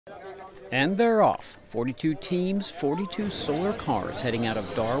And they're off. 42 teams, 42 solar cars heading out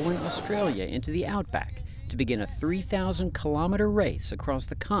of Darwin, Australia into the outback to begin a 3,000-kilometer race across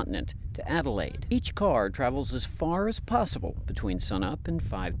the continent to Adelaide. Each car travels as far as possible between sunup and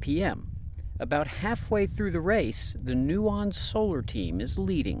 5 p.m. About halfway through the race, the Nuon solar team is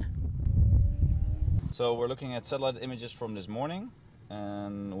leading. So we're looking at satellite images from this morning,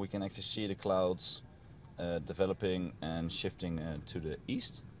 and we can actually see the clouds developing and shifting to the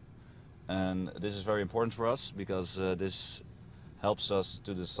east. And this is very important for us because this helps us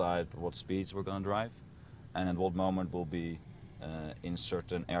to decide what speeds we're going to drive and at what moment we'll be in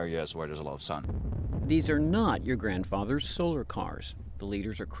certain areas where there's a lot of sun. These are not your grandfather's solar cars. The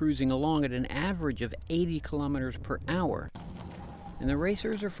leaders are cruising along at an average of 80 kilometers per hour. And the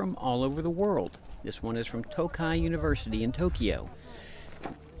racers are from all over the world. This one is from Tokai University in Tokyo.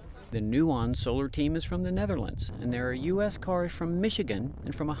 The Nuon solar team is from the Netherlands, and there are U.S. cars from Michigan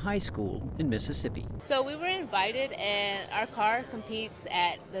and from a high school in Mississippi. So we were invited, and our car competes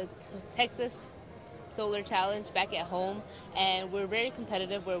at the Texas Solar Challenge back at home, and we're very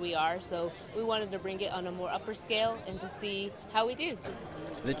competitive where we are, so we wanted to bring it on a more upper scale and to see how we do.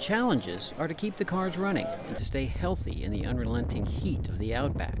 The challenges are to keep the cars running and to stay healthy in the unrelenting heat of the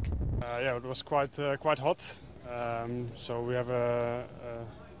outback. Yeah, it was quite hot, so we have a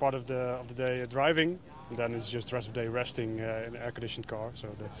part of the day driving, and then it's just the rest of the day resting in an air-conditioned car, so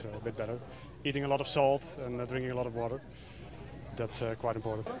that's a bit better. Eating a lot of salt and drinking a lot of water. That's quite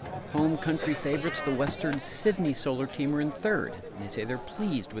important. Home country favorites, the Western Sydney solar team, are in third. They say they're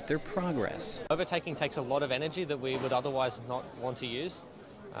pleased with their progress. Overtaking takes a lot of energy that we would otherwise not want to use.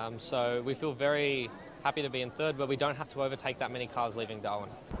 So we feel very happy to be in third, but we don't have to overtake that many cars leaving Darwin.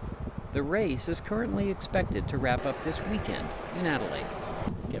 The race is currently expected to wrap up this weekend in Adelaide.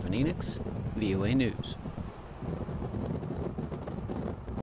 Kevin Enochs, VOA News.